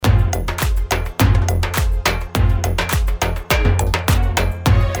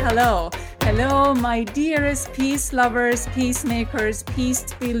hello. Hello, my dearest peace lovers, peacemakers,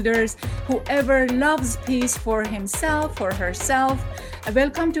 peace builders, whoever loves peace for himself, for herself.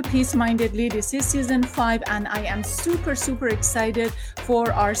 Welcome to Peace Mindedly. This is season 5, and I am super excited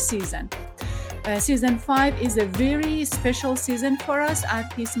for our season. Season 5 is a very special season for us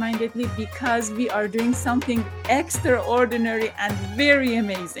at Peace Mindedly because we are doing something extraordinary and very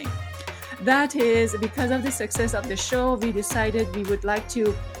amazing. That is, because of the success of the show, we decided we would like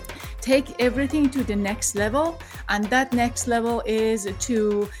to take everything to the next level, and that next level is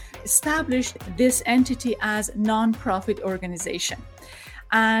to establish this entity as non-profit organization.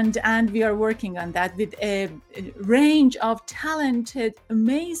 And we are working on that with a range of talented,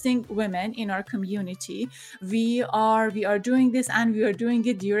 amazing women in our community. We are doing this, and we are doing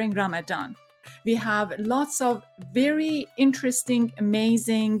it during Ramadan. We have lots of very interesting,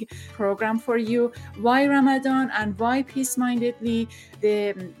 amazing program for you. Why Ramadan and why Peace Mindedly?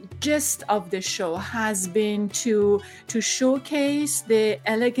 The gist of the show has been to showcase the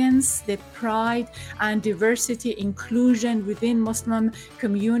elegance, the pride, and diversity, inclusion within Muslim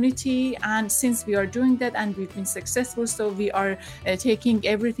community. And since we are doing that and we've been successful, so we are taking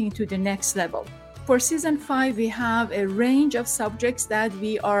everything to the next level. For season 5, we have a range of subjects that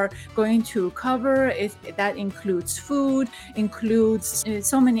we are going to cover. That includes food, includes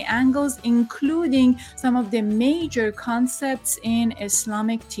so many angles, including some of the major concepts in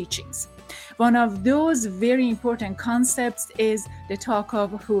Islamic teachings. One of those very important concepts is the talk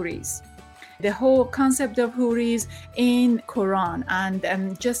of Huris. The whole concept of Huris in Quran,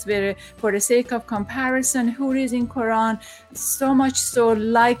 and just for the sake of comparison, Huris in Quran, so much so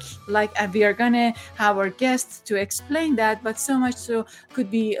like we are gonna have our guests to explain that, but so much so could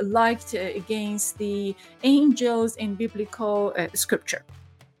be liked against the angels in biblical scripture.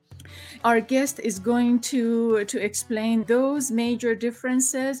 Our guest is going to explain those major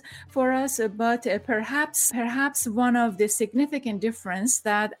differences for us, but perhaps one of the significant difference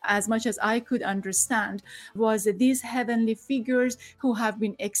that, as much as I could understand, was these heavenly figures who have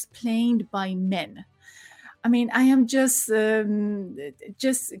been explained by men. I mean, I am just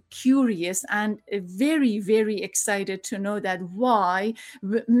curious and very excited to know that why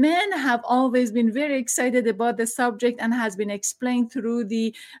men have always been very excited about the subject and has been explained through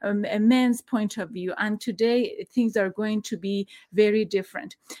the men's point of view. And today things are going to be very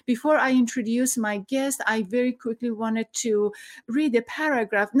different. Before I introduce my guest, I very quickly wanted to read a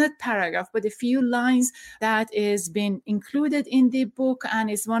but a few lines that is been included in the book,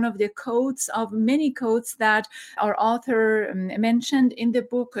 and is one of the quotes of many quotes that our author mentioned in the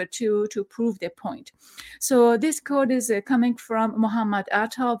book to prove the point. So this quote is coming from Muhammad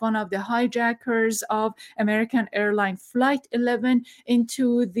Atta, one of the hijackers of American Airline Flight 11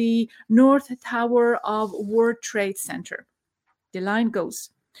 into the North Tower of World Trade Center. The line goes,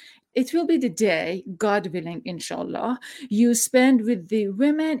 "It will be the day, God willing, inshallah, you spend with the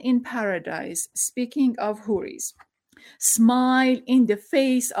women in paradise," speaking of Huris. "Smile in the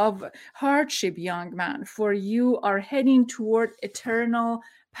face of hardship, young man, for you are heading toward eternal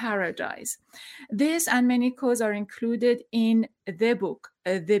paradise." This and many quotes are included in the book,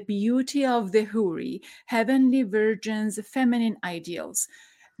 The Beauty of the Huri, Heavenly Virgins, Feminine Ideals.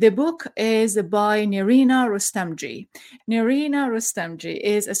 The book is by Nerina Rustamji. Nerina Rustamji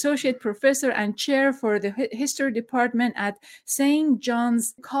is Associate Professor and Chair for the History Department at St.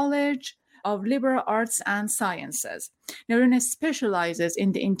 John's College of Liberal Arts and Sciences. Nerina specializes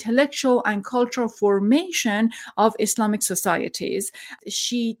in the intellectual and cultural formation of Islamic societies.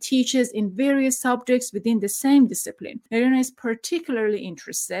 She teaches in various subjects within the same discipline. Nerina is particularly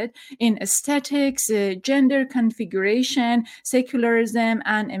interested in aesthetics, gender configuration, secularism,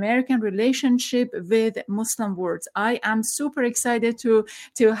 and American relationship with Muslim words. I am super excited to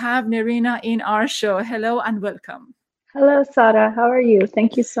have Nerina in our show. Hello and welcome. Hello, Sara. How are you?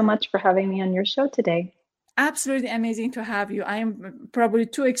 Thank you so much for having me on your show today. Absolutely amazing to have you. I am probably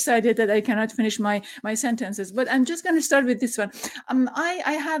too excited that I cannot finish my sentences, but I'm just going to start with this one.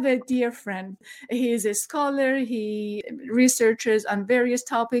 I have a dear friend. He is a scholar. He researches on various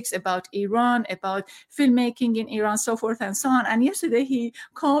topics about Iran, about filmmaking in Iran, so forth and so on. And yesterday he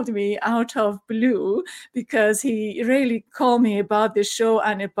called me out of blue because he really called me about the show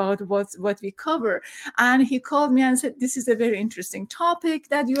and about what we cover. And he called me and said, "This is a very interesting topic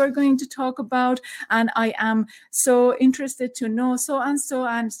that you are going to talk about, and I am so interested to know so and so,"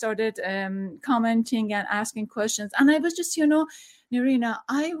 and started commenting and asking questions. And I was just, Nerina,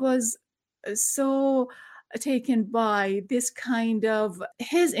 I was so taken by this kind of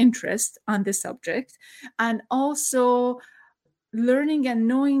his interest on the subject, and also learning and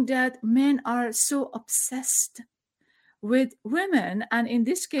knowing that men are so obsessed with women, and in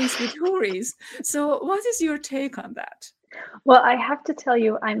this case with Houris. So what is your take on that? Well, I have to tell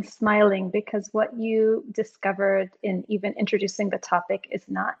you, I'm smiling because what you discovered in even introducing the topic is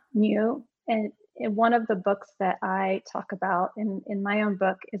not new. And in one of the books that I talk about in my own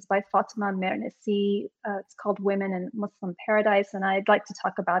book is by Fatima Mernissi. It's called Women in Muslim Paradise, and I'd like to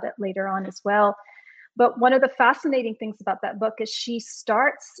talk about it later on as well. But one of the fascinating things about that book is she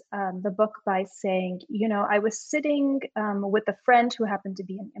starts the book by saying, you know, I was sitting with a friend who happened to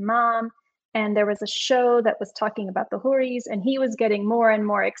be an imam, and there was a show that was talking about the Houris, and he was getting more and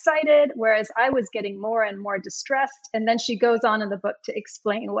more excited, whereas I was getting more and more distressed. And then she goes on in the book to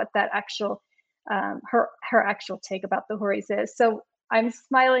explain what that actual, her actual take about the Houris is. So I'm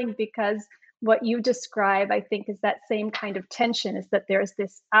smiling because what you describe, I think, is that same kind of tension, is that there's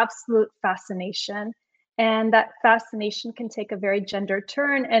this absolute fascination, and that fascination can take a very gender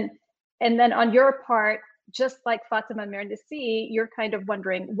turn. And then on your part, just like Fatima Mernissi, you're kind of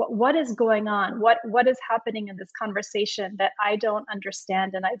wondering what is going on, what is happening in this conversation that I don't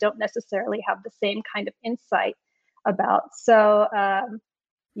understand and I don't necessarily have the same kind of insight about. So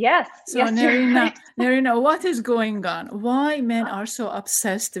yes. So yes, Nerina, Nerina, what is going on? Why men are so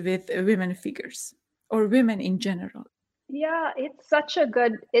obsessed with women figures or women in general? Yeah, it's such a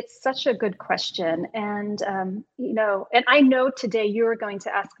good question. And you know, and I know today you're going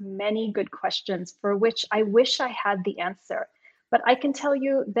to ask many good questions for which I wish I had the answer. But I can tell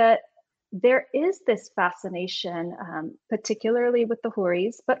you that there is this fascination, particularly with the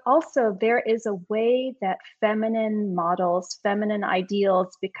Houris, but also there is a way that feminine models, feminine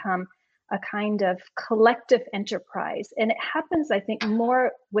ideals become a kind of collective enterprise. And it happens, I think,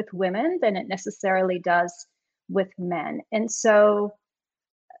 more with women than it necessarily does with men. And so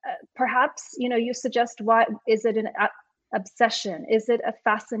perhaps, you know, you suggest, why is it an obsession? Is it a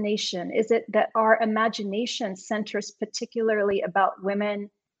fascination? Is it that our imagination centers particularly about women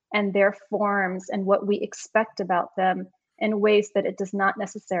and their forms and what we expect about them in ways that it does not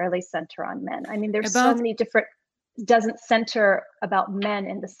necessarily center on men? I mean, there's so many different, doesn't center about men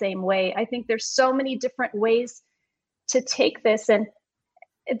in the same way. I think there's so many different ways to take this. And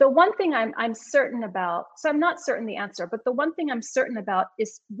the one thing I'm certain about, so I'm not certain the answer, but the one thing I'm certain about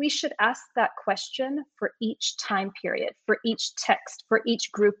is we should ask that question for each time period, for each text, for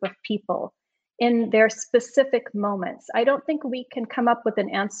each group of people in their specific moments. I don't think we can come up with an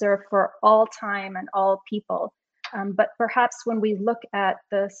answer for all time and all people. But perhaps when we look at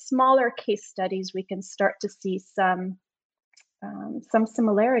the smaller case studies, we can start to see some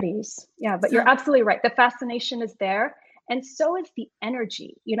similarities. Yeah, but you're absolutely right. The fascination is there. And so is the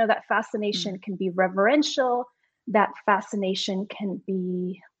energy. You know, that fascination can be reverential, that fascination can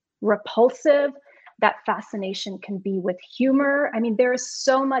be repulsive, that fascination can be with humor. I mean, there is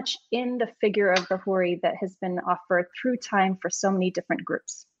so much in the figure of the Houri that has been offered through time for so many different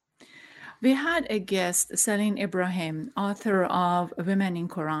groups. We had a guest, Salim Ibrahim, author of Women in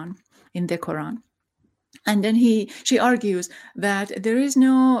the Quran. And then she argues that there is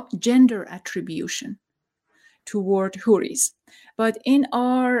no gender attribution toward Houris. But in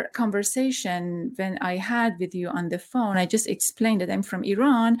our conversation, when I had with you on the phone, I just explained that I'm from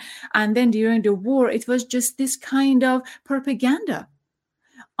Iran. And then during the war, it was just this kind of propaganda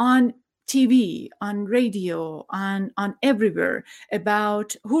on TV, on radio, on everywhere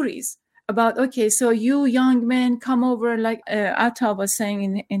about Houris. About, okay, so you young men come over, like Atta was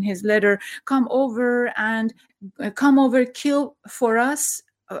saying in his letter, come over, kill for us,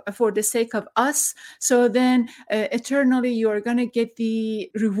 for the sake of us, so then eternally you are going to get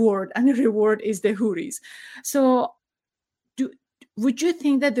the reward, and the reward is the Houris. So would you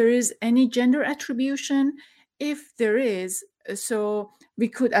think that there is any gender attribution? If there is, so we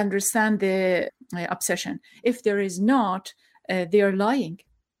could understand the obsession. If there is not, they are lying.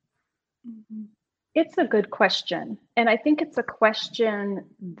 It's a good question. And I think it's a question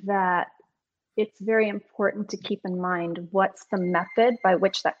that it's very important to keep in mind what's the method by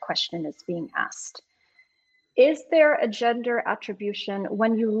which that question is being asked. Is there a gender attribution?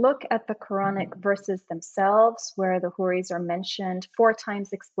 When you look at the Quranic verses themselves, where the Houris are mentioned 4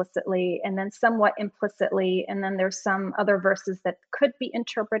 times explicitly and then somewhat implicitly, and then there's some other verses that could be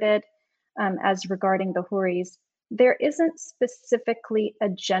interpreted as regarding the Houris, there isn't specifically a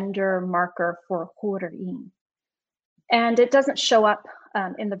gender marker for Hourin. And it doesn't show up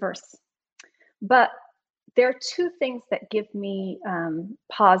in the verse. But there are 2 things that give me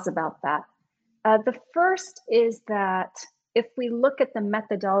pause about that. The first is that if we look at the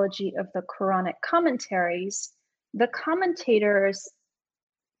methodology of the Quranic commentaries, the commentators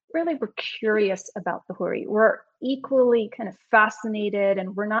really were curious about the Houri, were equally kind of fascinated,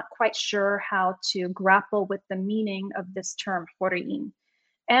 and we're not quite sure how to grapple with the meaning of this term huriin,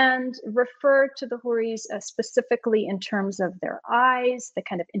 and refer to the Houris specifically in terms of their eyes, the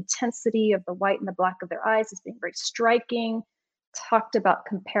kind of intensity of the white and the black of their eyes as being very striking, talked about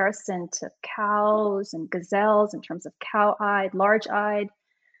comparison to cows and gazelles in terms of cow-eyed, large-eyed.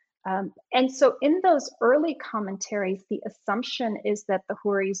 And so in those early commentaries, the assumption is that the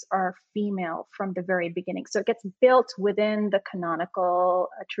Houris are female from the very beginning. So it gets built within the canonical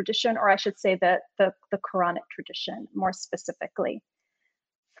tradition, or I should say the Quranic tradition more specifically.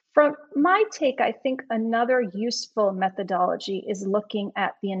 From my take, I think another useful methodology is looking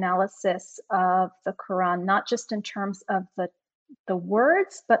at the analysis of the Quran, not just in terms of the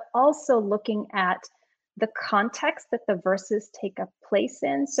words, but also looking at the context that the verses take a place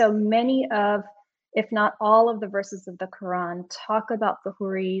in. So many of, if not all of the verses of the Quran talk about the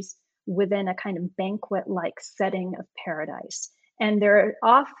Houris within a kind of banquet-like setting of paradise. And they're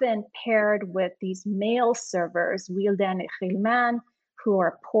often paired with these male servers, wildan khilman, who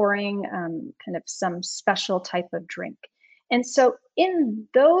are pouring kind of some special type of drink. And so in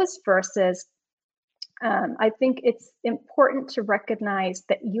those verses, I think it's important to recognize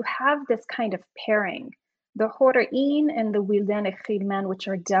that you have this kind of pairing, the Hura'in and the Wildan Khilman, which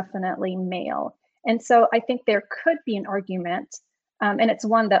are definitely male. And so I think there could be an argument, and it's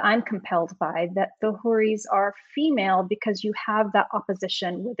one that I'm compelled by, that the Houris are female because you have that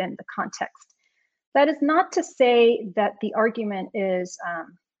opposition within the context. That is not to say that the argument is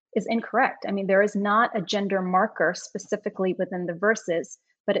incorrect. I mean, there is not a gender marker specifically within the verses,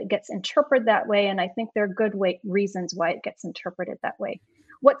 but it gets interpreted that way. And I think there are good reasons why it gets interpreted that way.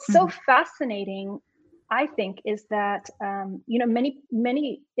 What's so fascinating, I think, is that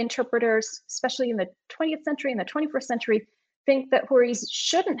many interpreters, especially in the 20th century and the 21st century, think that Houris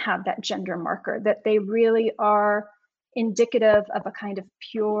shouldn't have that gender marker, that they really are indicative of a kind of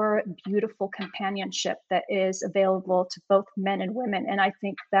pure, beautiful companionship that is available to both men and women. And I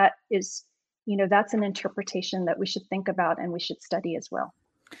think that is, that's an interpretation that we should think about and we should study as well.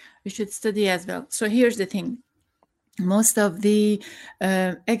 We should study as well. So here's the thing. Most of the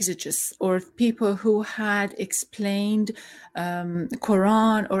exegetes or people who had explained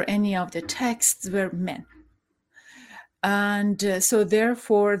Quran or any of the texts were men. And so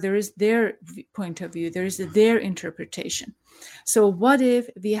therefore, there is their point of view, there is their interpretation. So what if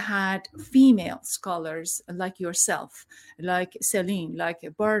we had female scholars like yourself, like Celine, like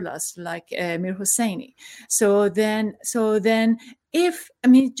Barlas, like Mir Hosseini? So then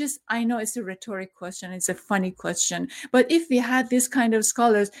I know it's a rhetoric question, it's a funny question, but if we had this kind of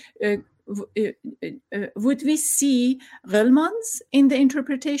scholars, would we see Ghilmans in the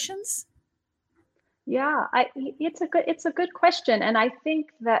interpretations? Yeah, it's a good question, and I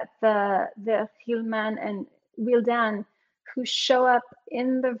think that the Khilman and Wildan who show up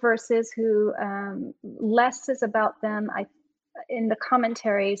in the verses, who less is about them, in the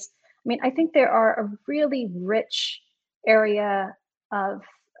commentaries. I mean, I think there are a really rich area of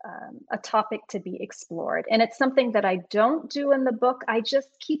a topic to be explored, and it's something that I don't do in the book. I just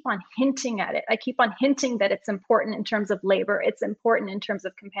keep on hinting at it. I keep on hinting that it's important in terms of labor. It's important in terms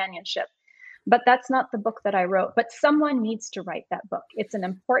of companionship. But that's not the book that I wrote. But someone needs to write that book. It's an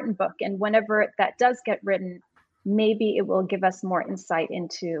important book. And whenever that does get written, maybe it will give us more insight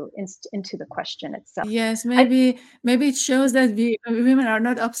into the question itself. Yes, maybe it shows that women are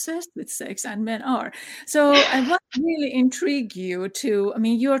not obsessed with sex and men are. So what really intrigued you to, I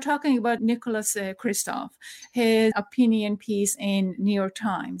mean, you're talking about Nicholas Kristof, his opinion piece in New York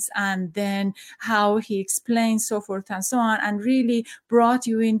Times, and then how he explains so forth and so on, and really brought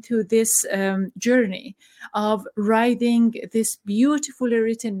you into this journey of writing this beautifully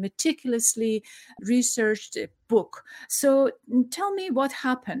written, meticulously researched book. So tell me what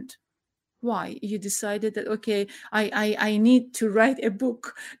happened. Why you decided that, okay, I need to write a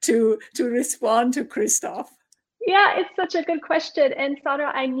book to respond to Kristof? Yeah, it's such a good question. And Sandra,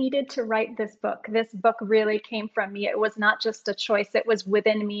 I needed to write this book. This book really came from me. It was not just a choice, it was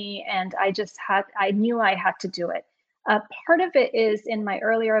within me. And I knew I had to do it. Part of it is in my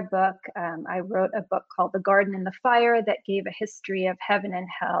earlier book. I wrote a book called The Garden and the Fire that gave a history of heaven and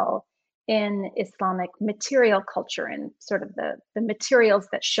hell in Islamic material culture and sort of the materials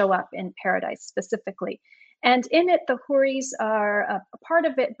that show up in paradise specifically. And in it, the Houris are a part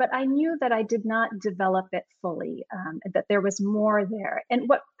of it, but I knew that I did not develop it fully, that there was more there. And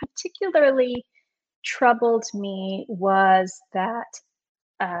what particularly troubled me was that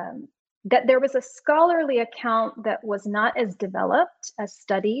there was a scholarly account that was not as developed, as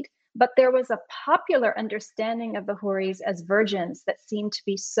studied, but there was a popular understanding of the Houris as virgins that seemed to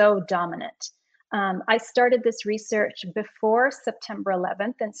be so dominant. I started this research before September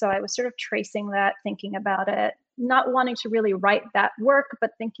 11th. And so I was sort of tracing that, thinking about it, not wanting to really write that work,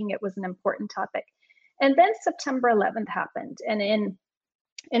 but thinking it was an important topic. And then September 11th happened. And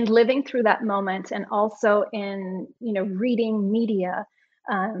in living through that moment, and also in reading media,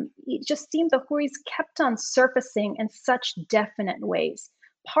 it just seemed the Houris kept on surfacing in such definite ways.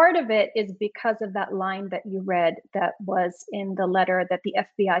 Part of it is because of that line that you read that was in the letter that the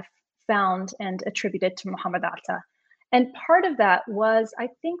FBI found and attributed to Muhammad Atta. And part of that was, I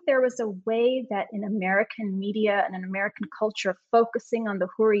think there was a way that in American media and in American culture, focusing on the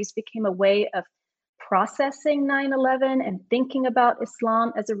Houris became a way of processing 9/11 and thinking about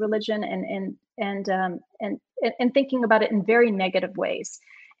Islam as a religion, and thinking about it in very negative ways.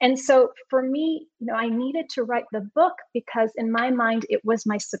 And so for me, I needed to write the book because in my mind, it was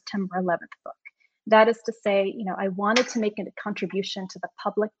my September 11th book. That is to say, I wanted to make a contribution to the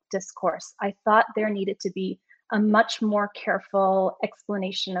public discourse. I thought there needed to be a much more careful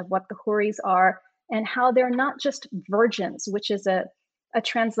explanation of what the Houris are and how they're not just virgins, which is a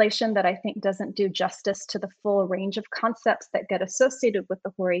translation that I think doesn't do justice to the full range of concepts that get associated with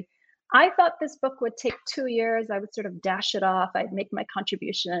the Houri. I thought this book would take 2 years. I would sort of dash it off. I'd make my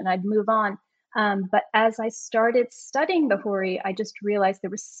contribution and I'd move on. But as I started studying the Houri, I just realized there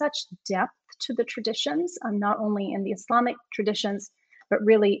was such depth to the traditions, not only in the Islamic traditions, but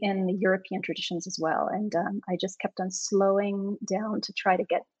really in the European traditions as well. And I just kept on slowing down to try to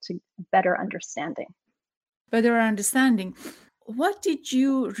get to better understanding. Better understanding. What did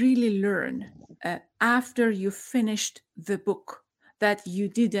you really learn after you finished the book that you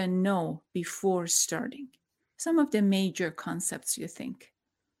didn't know before starting? Some of the major concepts, you think?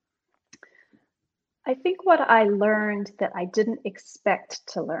 I think what I learned that I didn't expect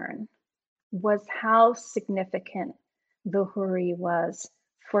to learn was how significant the Houri was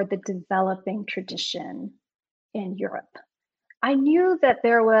for the developing tradition in Europe. I knew that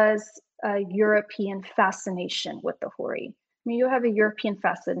there was a European fascination with the Houri. I mean, you have a European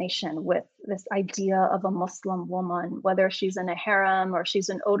fascination with this idea of a Muslim woman, whether she's in a harem or she's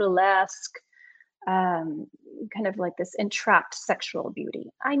an odalisque, kind of like this entrapped sexual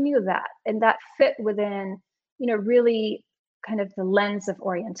beauty. I knew that, and that fit within, really kind of the lens of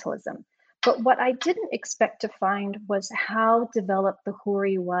Orientalism. But what I didn't expect to find was how developed the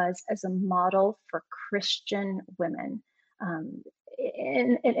Houri was as a model for Christian women.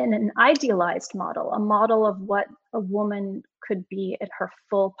 In an idealized model, a model of what a woman could be at her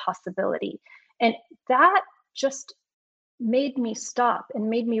full possibility. And that just made me stop and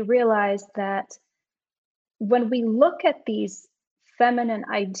made me realize that when we look at these feminine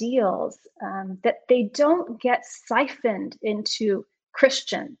ideals, that they don't get siphoned into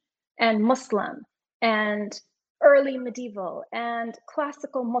Christian and Muslim and early medieval and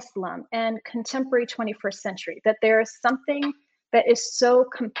classical Muslim and contemporary 21st century, that there is something that is so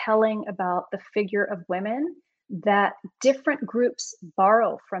compelling about the figure of women that different groups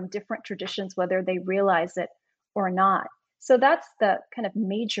borrow from different traditions, whether they realize it or not. So that's the kind of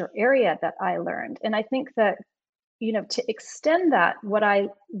major area that I learned. And I think that, to extend that, what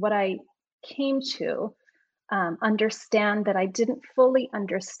I came to understand that I didn't fully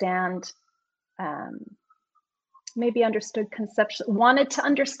understand, maybe understood conceptually, wanted to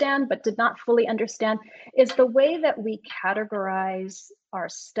understand, but did not fully understand, is the way that we categorize our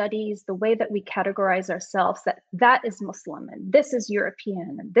studies, the way that we categorize ourselves, that is Muslim and this is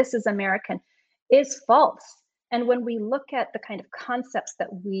European and this is American, is false. And when we look at the kind of concepts that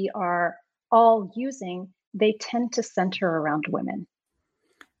we are all using, they tend to center around women.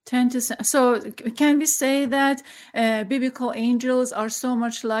 So can we say that biblical angels are so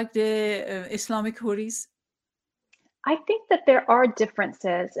much like the Islamic Houris? I think that there are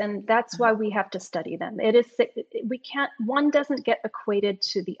differences, and that's why we have to study them. One doesn't get equated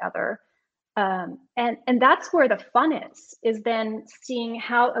to the other. And that's where the fun is then seeing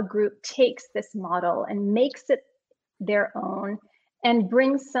how a group takes this model and makes it their own and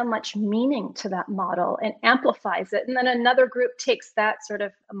brings so much meaning to that model and amplifies it. And then another group takes that sort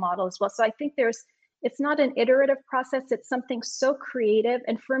of model as well. So I think it's not an iterative process. It's something so creative.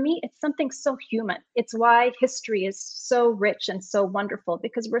 And for me, it's something so human. It's why history is so rich and so wonderful,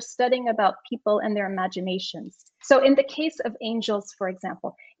 because we're studying about people and their imaginations. So in the case of angels, for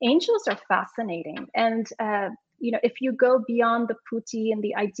example, angels are fascinating. And, if you go beyond the putti and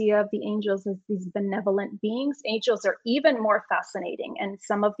the idea of the angels as these benevolent beings, angels are even more fascinating. And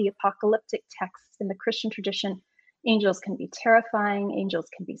some of the apocalyptic texts in the Christian tradition, angels can be terrifying, angels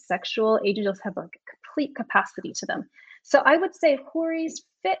can be sexual, angels have a complete capacity to them. So I would say Houris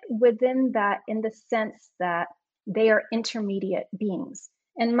fit within that in the sense that they are intermediate beings.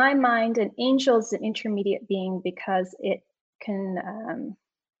 In my mind, an angel is an intermediate being because it can,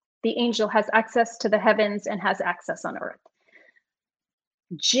 the angel has access to the heavens and has access on earth.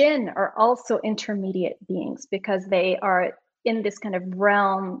 Jinn are also intermediate beings because they are in this kind of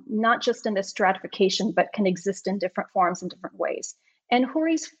realm, not just in the stratification, but can exist in different forms in different ways. And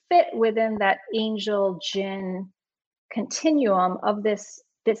Houris fit within that angel jinn continuum of this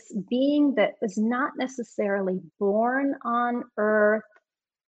being that is not necessarily born on earth,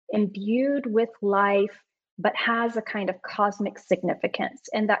 imbued with life, but has a kind of cosmic significance.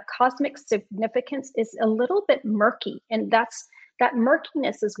 And that cosmic significance is a little bit murky. And that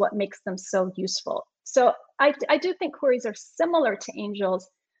murkiness is what makes them so useful. So I do think Houris are similar to angels,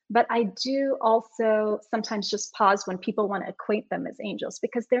 but I do also sometimes just pause when people want to equate them as angels,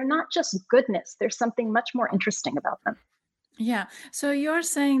 because they're not just goodness. There's something much more interesting about them. Yeah. So you're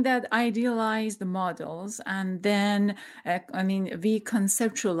saying that idealize the models, and then, we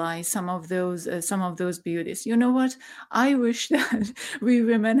conceptualize some of those beauties. You know what? I wish that we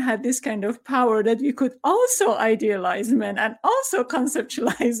women had this kind of power, that we could also idealize men and also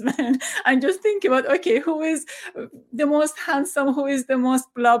conceptualize men, and just think about, okay, who is the most handsome, who is the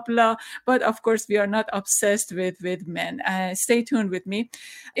most blah blah. But of course, we are not obsessed with men. Stay tuned with me.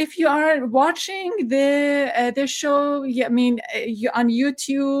 If you are watching the show, yeah, on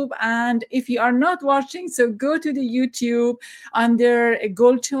YouTube, and if you are not watching, so go to the YouTube under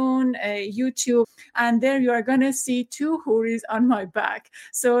Goldtone YouTube, and there you are gonna see two Houris on my back.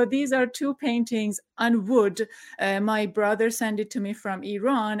 So these are two paintings on wood. My brother sent it to me from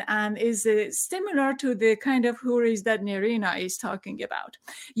Iran, and is similar to the kind of Houris that Nerina is talking about.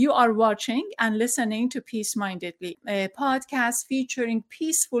 You are watching and listening to Peace Mindedly, a podcast featuring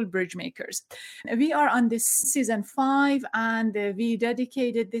peaceful bridge makers. We are on this season 5, and we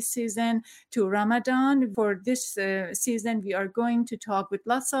dedicated this season to Ramadan. For this season, we are going to talk with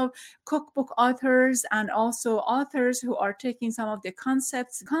lots of cookbook authors, and also authors who are taking some of the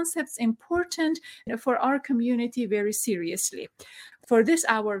concepts important for our community very seriously. For this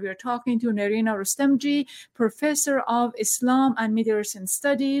hour, we are talking to Nerina Rustamji, professor of Islam and Middle Eastern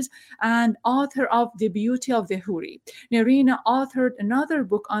Studies and author of The Beauty of the Houri. Nerina authored another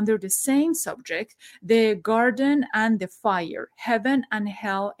book under the same subject, The Garden and the Fire, Heaven and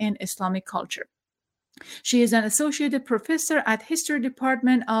Hell in Islamic Culture. She is an associate professor at History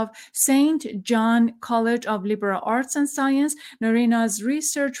Department of St. John College of Liberal Arts and Science. Nerina's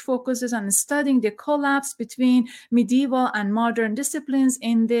research focuses on studying the collapse between medieval and modern disciplines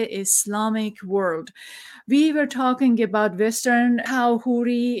in the Islamic world. We were talking about how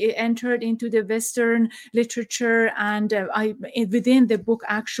Houri entered into the Western literature, and within the book,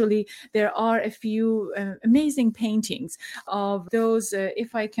 actually, there are a few amazing paintings of those.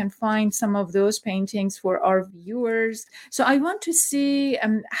 If I can find some of those paintings for our viewers. So I want to see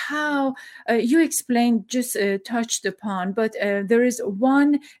how you explained, just touched upon, but there is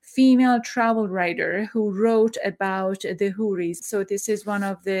one female travel writer who wrote about the Houris. So this is one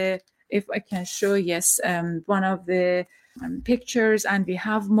of the, if I can show, yes, one of the pictures, and we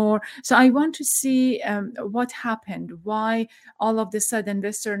have more. So I want to see what happened, why all of a sudden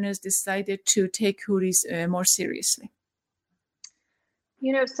Westerners decided to take Houris more seriously.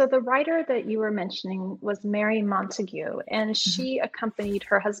 So the writer that you were mentioning was Mary Montagu, and she accompanied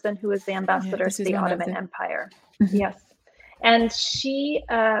her husband, who was the ambassador to the Ottoman Empire. Yes. And she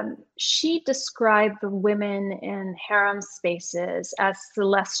described the women in harem spaces as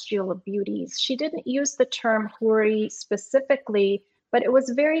celestial beauties. She didn't use the term Houri specifically, but it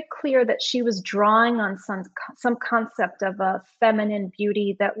was very clear that she was drawing on some concept of a feminine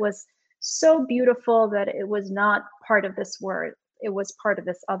beauty that was so beautiful that it was not part of this world. It was part of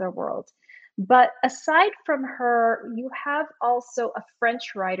this other world. But aside from her, you have also a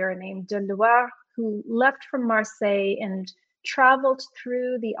French writer named de Loire, who left from Marseille and traveled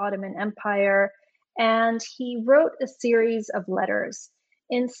through the Ottoman Empire, and he wrote a series of letters.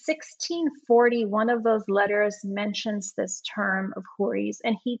 In 1640, one of those letters mentions this term of Houris,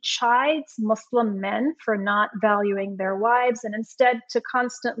 and he chides Muslim men for not valuing their wives, and instead to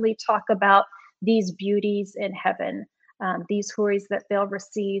constantly talk about these beauties in heaven. These Houris that they'll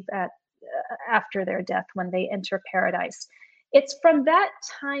receive after their death when they enter paradise. It's from that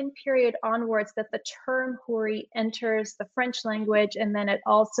time period onwards that the term Houri enters the French language, and then it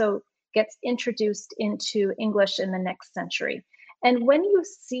also gets introduced into English in the next century. And when you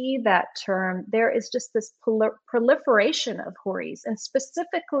see that term, there is just this proliferation of Houris, and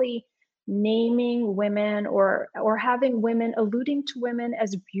specifically naming women or having women, alluding to women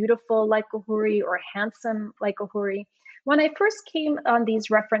as beautiful like a Houri or handsome like a Houri. When I first came on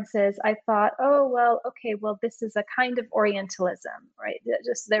these references, I thought, oh, well, okay, well, this is a kind of Orientalism, right?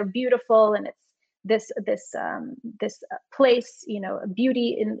 Just they're beautiful, and it's this place,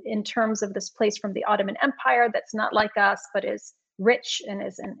 beauty in terms of this place from the Ottoman Empire that's not like us, but is rich and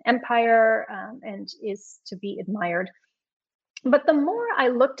is an empire, and is to be admired. But the more I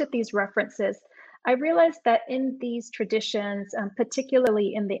looked at these references, I realized that in these traditions,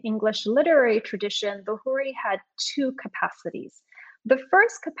 particularly in the English literary tradition, the Houri had two capacities. The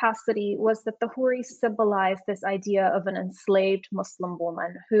first capacity was that the Houri symbolized this idea of an enslaved Muslim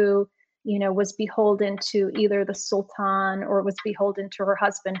woman who, was beholden to either the sultan or was beholden to her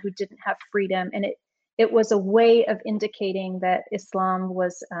husband who didn't have freedom. And it was a way of indicating that Islam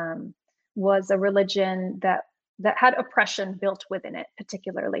was a religion that had oppression built within it,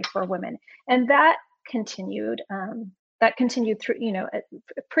 particularly for women. And that continued through,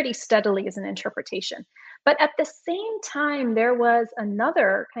 pretty steadily as an interpretation. But at the same time, there was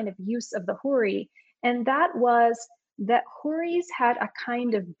another kind of use of the Houri, and that was that Houris had a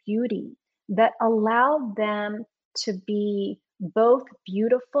kind of beauty that allowed them to be both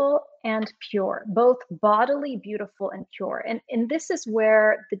beautiful and pure, both bodily beautiful and pure. And this is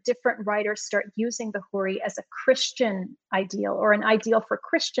where the different writers start using the Houri as a Christian ideal, or an ideal for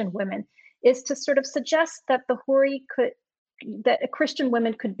Christian women, is to sort of suggest that Christian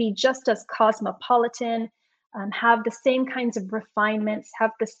women could be just as cosmopolitan, have the same kinds of refinements,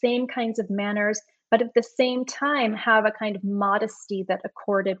 have the same kinds of manners, but at the same time have a kind of modesty that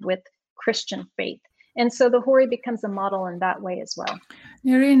accorded with Christian faith. And so the Houri becomes a model in that way as well.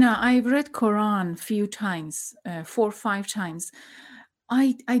 Nerina, I've read Quran a few times, 4 or 5 times.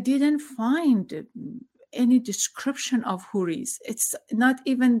 I didn't find any description of Houris. It's not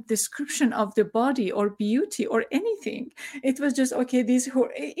even description of the body or beauty or anything. It was just, okay, these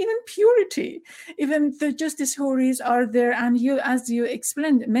even purity, even just these Houris are there, and you, as you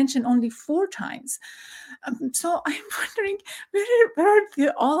explained, mentioned only 4 times. So I'm wondering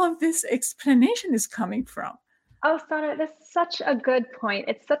where all of this explanation is coming from. Oh, Sana, that's such a good point.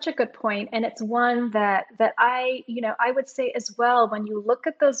 It's such a good point, and it's one that I would say as well. When you look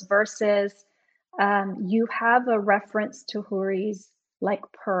at those verses, you have a reference to Houris like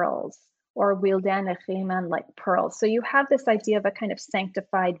pearls, or Wildan Khiman like pearls. So you have this idea of a kind of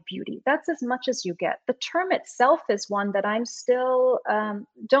sanctified beauty. That's as much as you get. The term itself is one that I'm still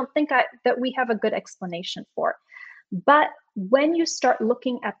don't think that we have a good explanation for. But when you start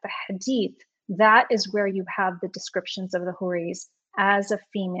looking at the Hadith, that is where you have the descriptions of the Houris as a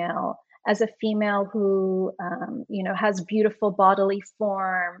female who, has beautiful bodily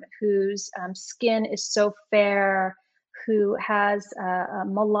form, whose skin is so fair, who has a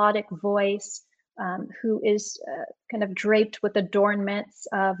melodic voice, who is kind of draped with adornments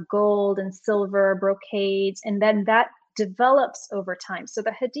of gold and silver, brocades, and then that develops over time. So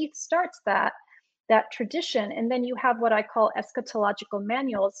the Hadith starts that tradition, and then you have what I call eschatological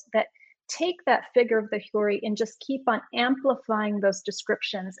manuals that take that figure of the Houri and just keep on amplifying those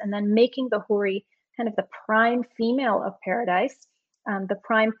descriptions, and then making the Houri kind of the prime female of paradise, the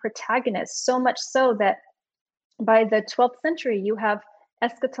prime protagonist, so much so that by the 12th century, you have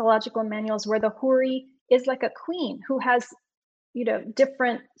eschatological manuals where the Houri is like a queen who has,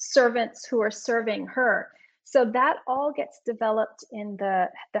 different servants who are serving her. So that all gets developed in the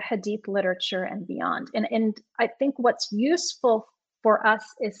Hadith literature and beyond. And I think what's useful for us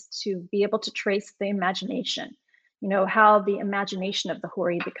is to be able to trace the imagination, how the imagination of the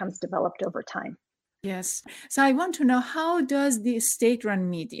Houri becomes developed over time. Yes. So I want to know, how does the state-run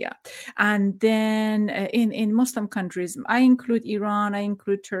media, and then in Muslim countries, I include Iran, I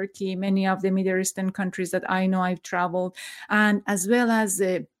include Turkey, many of the Middle Eastern countries that I know I've traveled, and as well as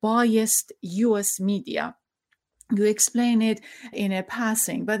the biased US media. You explain it in a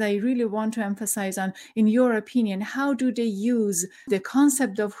passing, but I really want to emphasize on, in your opinion, how do they use the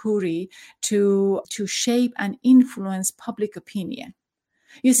concept of Houri to shape and influence public opinion?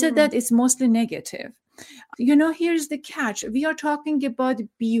 You said that it's mostly negative. Here's the catch. We are talking about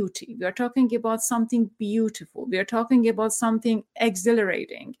beauty. We are talking about something beautiful. We are talking about something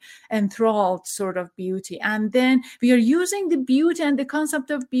exhilarating, enthralled sort of beauty. And then we are using the beauty and the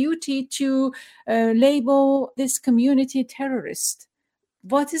concept of beauty to label this community terrorist.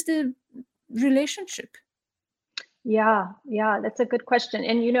 What is the relationship? Yeah, that's a good question.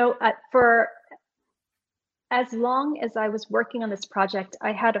 And, for as long as I was working on this project,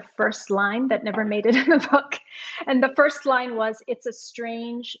 I had a first line that never made it in the book. And the first line was, "It's a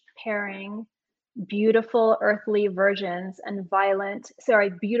strange pairing beautiful earthly virgins and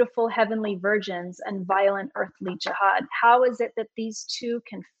beautiful heavenly virgins and violent earthly jihad? How is it that these two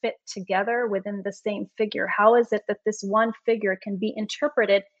can fit together within the same figure? How is it that this one figure can be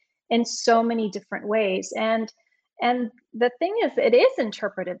interpreted in so many different ways? And the thing is, it is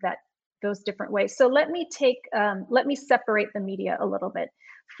interpreted that those different ways. So let me separate the media a little bit.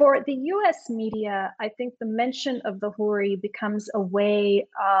 For the US media, I think the mention of the Huri becomes a way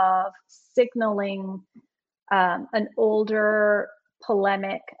of signaling an older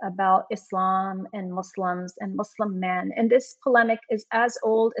polemic about Islam and Muslims and Muslim men. And this polemic is as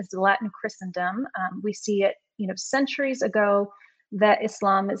old as the Latin Christendom. We see it, centuries ago, that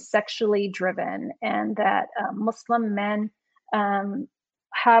Islam is sexually driven and that Muslim men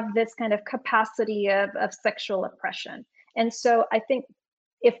have this kind of capacity of sexual oppression. And so I think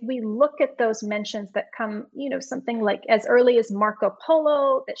if we look at those mentions that come, something like as early as Marco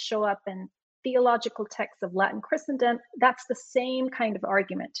Polo that show up in theological texts of Latin Christendom, that's the same kind of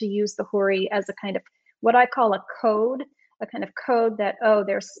argument, to use the Huri as a kind of what I call a kind of code that,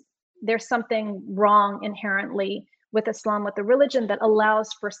 there's something wrong inherently with Islam, with the religion that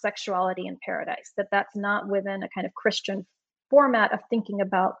allows for sexuality in paradise, that's not within a kind of Christian format of thinking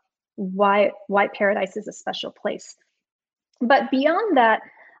about why paradise is a special place. But beyond that,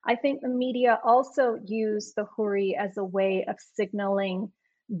 I think the media also use the Huri as a way of signaling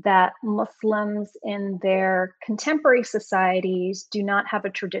that Muslims in their contemporary societies do not have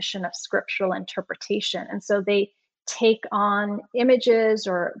a tradition of scriptural interpretation. And so they take on images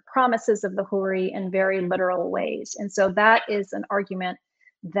or promises of the Huri in very literal ways. And so that is an argument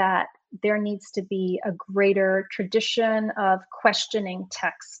that there needs to be a greater tradition of questioning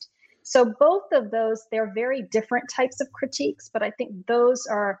text. So both of those, they're very different types of critiques, but I think those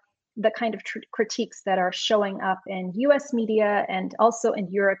are the kind of critiques that are showing up in US media and also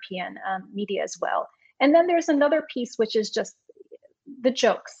in European media as well. And then there's another piece, which is just the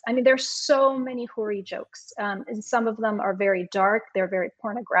jokes. I mean, there's so many Huri jokes, and some of them are very dark. They're very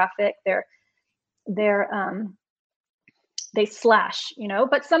pornographic. They slash,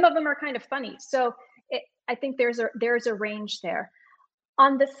 but some of them are kind of funny. So I think there's a range there.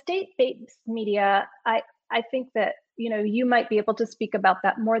 On the state-based media, I think that, you might be able to speak about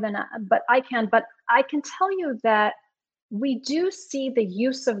that more than I can. But I can tell you that we do see the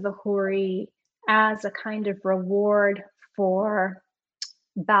use of the Huri as a kind of reward for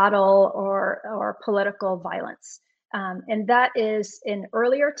battle or political violence. And that is in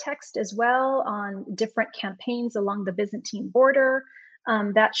earlier text as well, on different campaigns along the Byzantine border.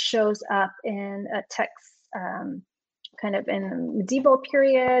 That shows up in a text kind of in the medieval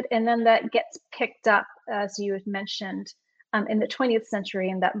period, and then that gets picked up, as you had mentioned, in the 20th century,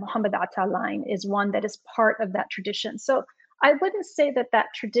 and that Muhammad Atta line is one that is part of that tradition. So I wouldn't say that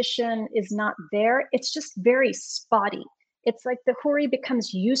tradition is not there. It's just very spotty. It's like the Huri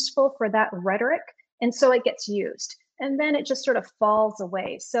becomes useful for that rhetoric, and so it gets used, and then it just sort of falls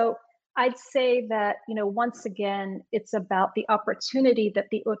away. So I'd say that, once again, it's about the opportunity that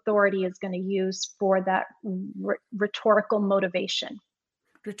the authority is going to use for that rhetorical motivation.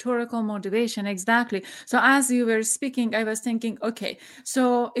 Rhetorical motivation, exactly. So as you were speaking, I was thinking, okay,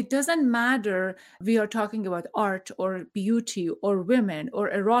 so it doesn't matter we are talking about art or beauty or women or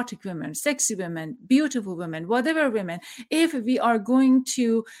erotic women, sexy women, beautiful women, whatever women, if we are going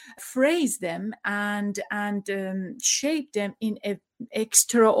to phrase them and shape them in a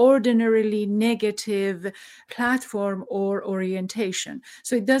extraordinarily negative platform or orientation.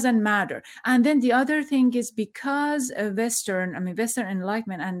 So it doesn't matter. And then the other thing is, because Western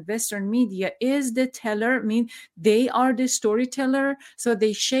Enlightenment and Western media is the teller, they are the storyteller, so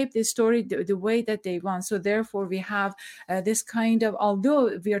they shape the story the way that they want. So therefore we have this kind of,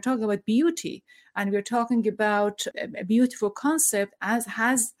 although we are talking about beauty and we're talking about a beautiful concept, as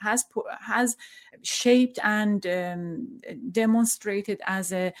has shaped and demonstrated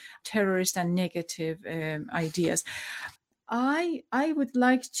as a terrorist and negative ideas. I would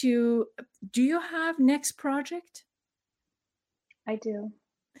like to, do you have next project? I do.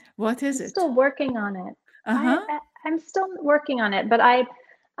 What is it? I'm still working on it. I'm still working on it, but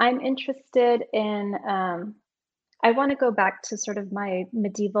I'm interested in, I want to go back to sort of my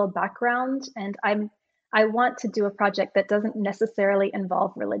medieval background, and I want to do a project that doesn't necessarily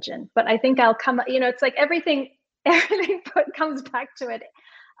involve religion, but I think I'll come, it's like everything comes back to it.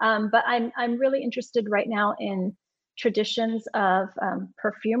 But I'm really interested right now in traditions of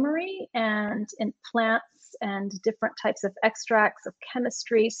perfumery and in plants and different types of extracts of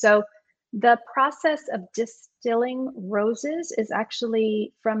chemistry. So the process of distilling roses is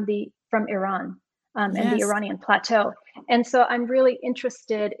actually from Iran. and the Yes. Iranian plateau. And so I'm really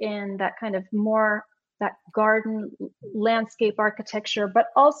interested in that kind of more that garden landscape architecture, but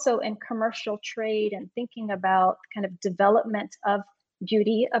also in commercial trade and thinking about kind of development of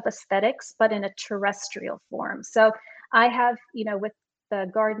beauty, of aesthetics, but in a terrestrial form. So I have, with the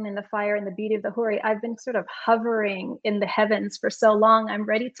garden and the fire and the beauty of the Huri, I've been sort of hovering in the heavens for so long. I'm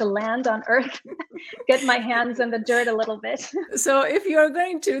ready to land on Earth, get my hands in the dirt a little bit. So if you're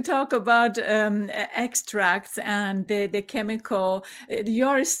going to talk about extracts and the chemical,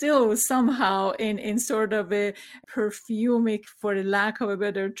 you're still somehow in sort of a perfumic, for the lack of a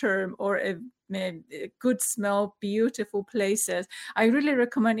better term, or a good smell, beautiful places. I really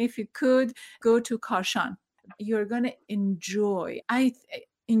recommend, if you could, go to Kashan. You're going to enjoy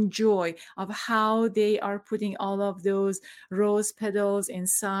of how they are putting all of those rose petals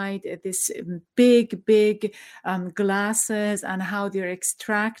inside this big glasses, and how they're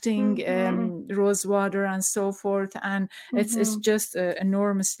extracting rose water and so forth, and it's just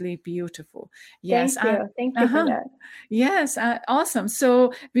enormously beautiful. Yes. Thank you for that. Yes, awesome.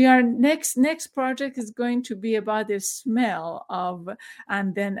 So we are next project is going to be about the smell of,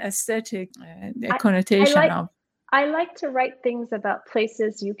 and then aesthetic connotation of. I like to write things about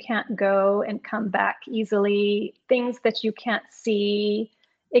places you can't go and come back easily, things that you can't see,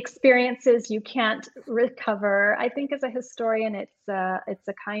 experiences you can't recover. I think as a historian, it's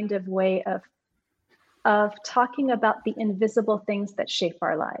a kind of way of talking about the invisible things that shape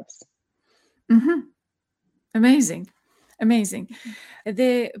our lives. Amazing.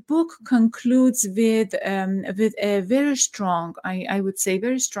 The book concludes with a very strong, I would say,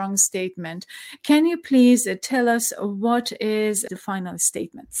 very strong statement. Can you please tell us what is the final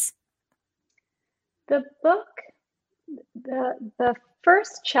statements? The book, the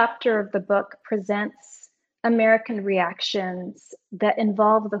first chapter of the book presents American reactions that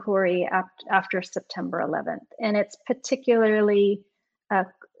involve the Huri after September 11th, and it's particularly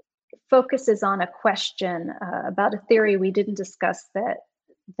focuses on a question about a theory we didn't discuss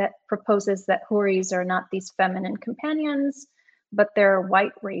that proposes that Huris are not these feminine companions, but they're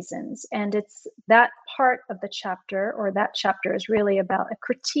white raisins. And it's that part of the chapter, or that chapter, is really about a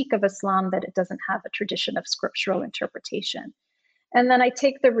critique of Islam, that it doesn't have a tradition of scriptural interpretation. And then I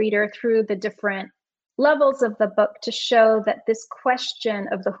take the reader through the different levels of the book to show that this question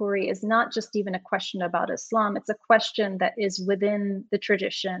of the Huri is not just even a question about Islam. It's a question that is within the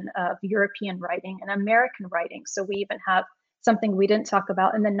tradition of European writing and American writing. So we even have something we didn't talk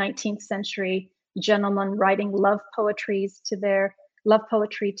about in the 19th century, gentlemen writing love poetry to their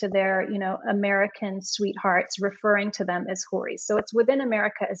American sweethearts, referring to them as Huris. So it's within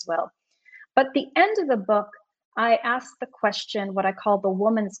America as well. But the end of the book, I asked the question, what I call the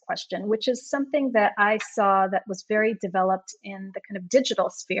woman's question, which is something that I saw that was very developed in the kind of digital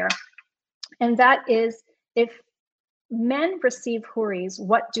sphere. And that is, if men receive Huris,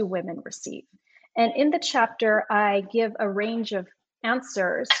 what do women receive? And in the chapter, I give a range of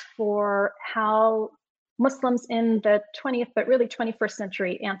answers for how Muslims in the 20th, but really 21st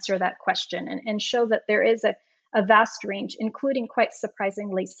century, answer that question, and show that there is a vast range, including, quite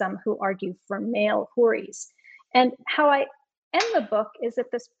surprisingly, some who argue for male Huris. And how I end the book is at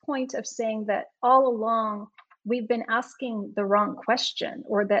this point of saying that all along we've been asking the wrong question,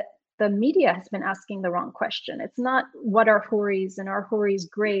 or that the media has been asking the wrong question. It's not what are Huris, and are Huris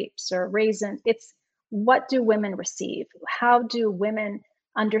grapes or raisins. It's what do women receive? How do women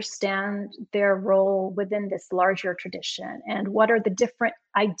understand their role within this larger tradition? And what are the different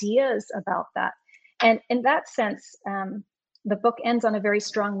ideas about that? And in that sense, the book ends on a very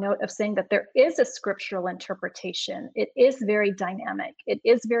strong note of saying that there is a scriptural interpretation. It is very dynamic. It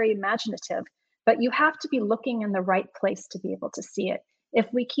is very imaginative, but you have to be looking in the right place to be able to see it. If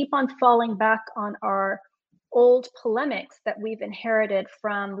we keep on falling back on our old polemics that we've inherited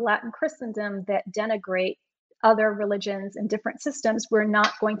from Latin Christendom that denigrate other religions and different systems, we're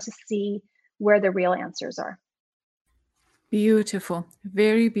not going to see where the real answers are. Beautiful,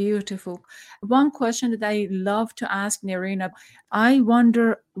 very beautiful. One question that I love to ask Nerina, I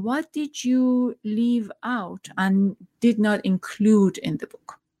wonder, what did you leave out and did not include in the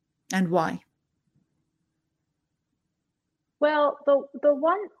book, and why? Well, the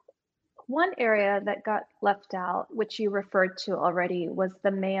one area that got left out, which you referred to already, was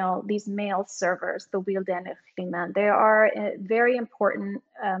these male servers, the Wildan Chiman. They are very important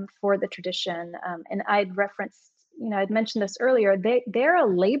for the tradition, and I'd referenced. I'd mentioned this earlier. They're a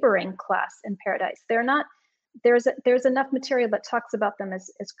laboring class in paradise. They're not. There's enough material that talks about them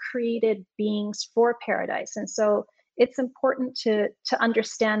as created beings for paradise, and so it's important to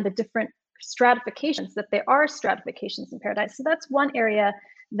understand the different stratifications, that there are stratifications in paradise. So that's one area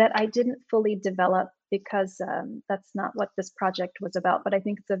that I didn't fully develop because that's not what this project was about. But I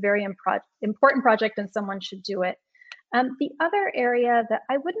think it's a very important project and someone should do it. The other area that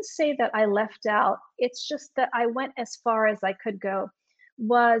I wouldn't say that I left out, it's just that I went as far as I could go,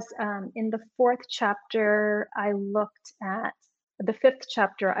 was in the fifth chapter, I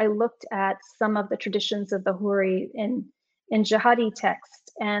looked at some of the traditions of the Huri in jihadi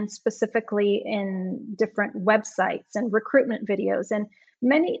text, and specifically in different websites and recruitment videos. And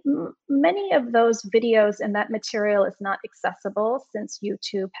many of those videos and that material is not accessible since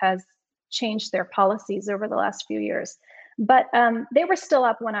YouTube has changed their policies over the last few years. But they were still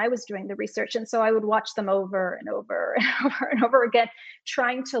up when I was doing the research. And so I would watch them over and over and over and over again,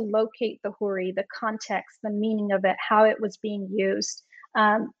 trying to locate the Huri, the context, the meaning of it, how it was being used.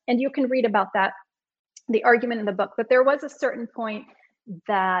 And you can read about that, the argument in the book. But there was a certain point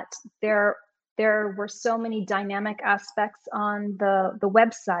that there were so many dynamic aspects on the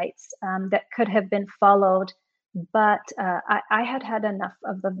websites that could have been followed. But I had enough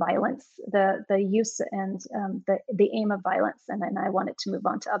of the violence, the use and the aim of violence, and then I wanted to move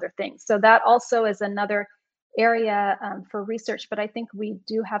on to other things. So that also is another area for research, but I think we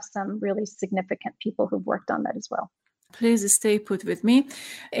do have some really significant people who've worked on that as well. Please stay put with me.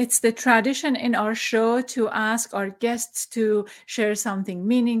 It's the tradition in our show to ask our guests to share something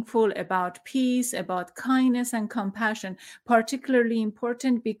meaningful about peace, about kindness and compassion, particularly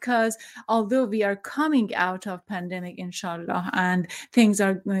important because although we are coming out of pandemic, inshallah, and things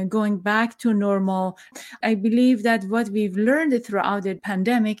are going back to normal, I believe that what we've learned throughout the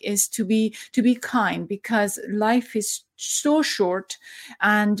pandemic is to be kind, because life is so short,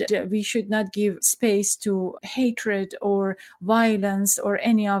 and we should not give space to hatred or violence or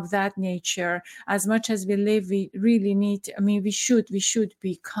any of that nature. As much as we live, we really need, we should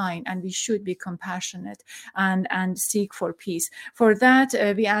be kind, and we should be compassionate and seek for peace. For that,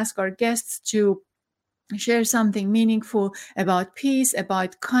 we ask our guests to share something meaningful about peace,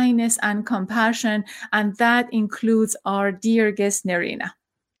 about kindness and compassion, and that includes our dear guest, Nerina.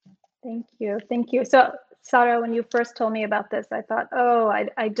 Thank you. So Sarah, when you first told me about this, I thought,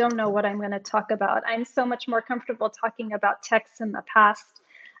 I don't know what I'm going to talk about. I'm so much more comfortable talking about texts in the past,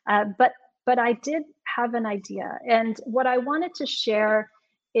 but I did have an idea. And what I wanted to share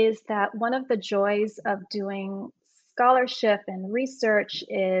is that one of the joys of doing scholarship and research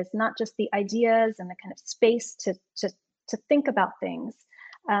is not just the ideas and the kind of space to think about things,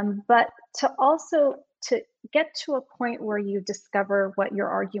 but to also to get to a point where you discover what your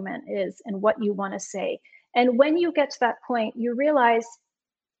argument is and what you want to say. And when you get to that point, you realize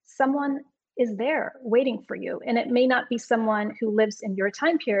someone is there waiting for you. And it may not be someone who lives in your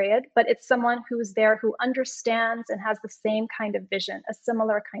time period, but it's someone who's there who understands and has the same kind of vision, a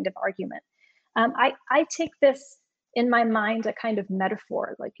similar kind of argument. I take this in my mind, a kind of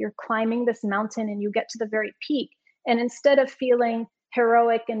metaphor, like you're climbing this mountain and you get to the very peak. And instead of feeling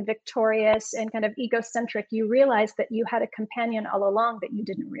heroic and victorious and kind of egocentric, you realize that you had a companion all along that you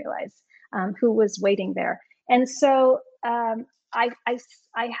didn't realize, who was waiting there. And so I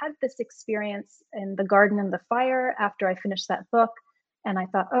had this experience in The Garden and the Fire after I finished that book. And I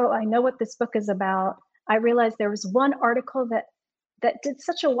thought, I know what this book is about. I realized there was one article that did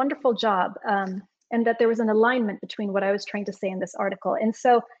such a wonderful job, and that there was an alignment between what I was trying to say in this article. And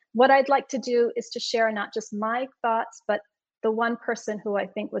so what I'd like to do is to share not just my thoughts, but the one person who I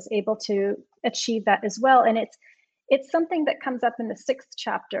think was able to achieve that as well. And it's something that comes up in the 6th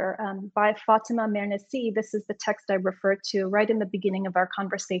chapter by Fatima Mernissi. This is the text I referred to right in the beginning of our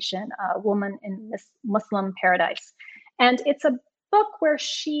conversation, A Woman in Muslim Paradise. And it's a book where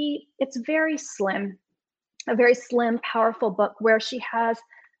it's very slim, a very slim, powerful book where she has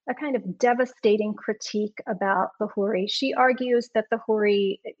a kind of devastating critique about the Huri. She argues that the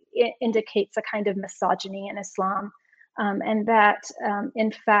Huri indicates a kind of misogyny in Islam. And that,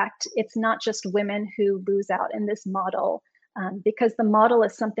 in fact, it's not just women who lose out in this model, because the model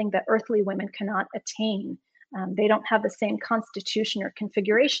is something that earthly women cannot attain. They don't have the same constitution or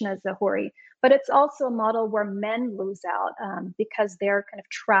configuration as the Huri, but it's also a model where men lose out because they're kind of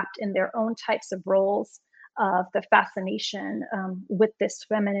trapped in their own types of roles of the fascination with this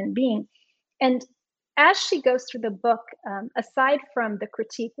feminine being. And as she goes through the book, aside from the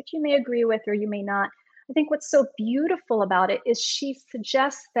critique, which you may agree with or you may not, I think what's so beautiful about it is she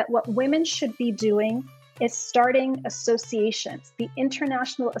suggests that what women should be doing is starting associations, the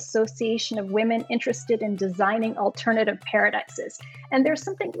International Association of Women Interested in Designing Alternative Paradises. And there's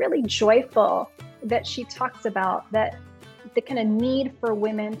something really joyful that she talks about, that the kind of need for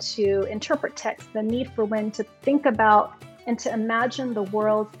women to interpret text, the need for women to think about and to imagine the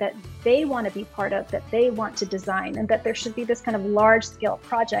world that they want to be part of, that they want to design, and that there should be this kind of large-scale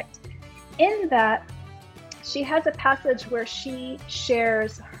project. In that, she has a passage where she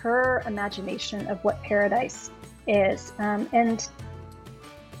shares her imagination of what paradise is. And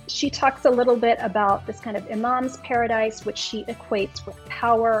she talks a little bit about this kind of imam's paradise, which she equates with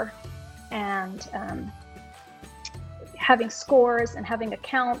power and having scores and having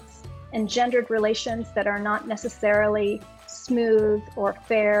accounts and gendered relations that are not necessarily smooth or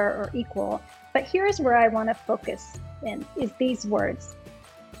fair or equal. But here's where I want to focus in, is these words.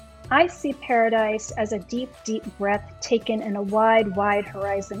 I see paradise as a deep, deep breath taken in a wide, wide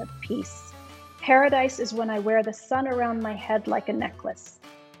horizon of peace. Paradise is when I wear the sun around my head like a necklace.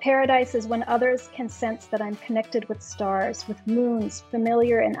 Paradise is when others can sense that I'm connected with stars, with moons,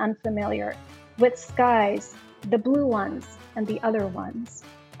 familiar and unfamiliar, with skies, the blue ones and the other ones.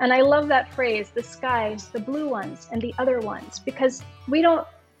 And I love that phrase, the skies, the blue ones and the other ones, because we don't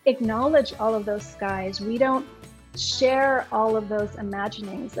acknowledge all of those skies. We don't share all of those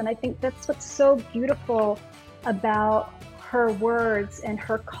imaginings. And I think that's what's so beautiful about her words and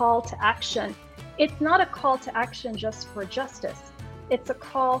her call to action. It's not a call to action just for justice. It's a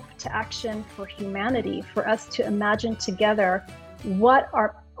call to action for humanity, for us to imagine together what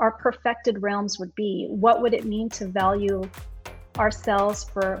our perfected realms would be. What would it mean to value ourselves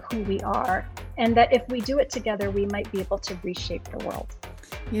for who we are? And that if we do it together, we might be able to reshape the world.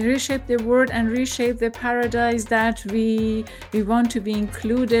 You reshape the world and reshape the paradise that we want to be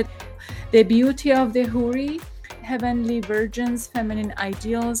included. The Beauty of the Huri, Heavenly Virgins, Feminine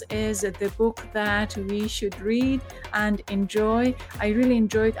Ideals, is the book that we should read and enjoy. I really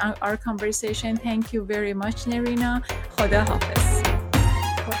enjoyed our conversation. Thank you very much, Nerina. Khoda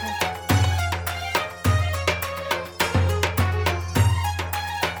Hafiz.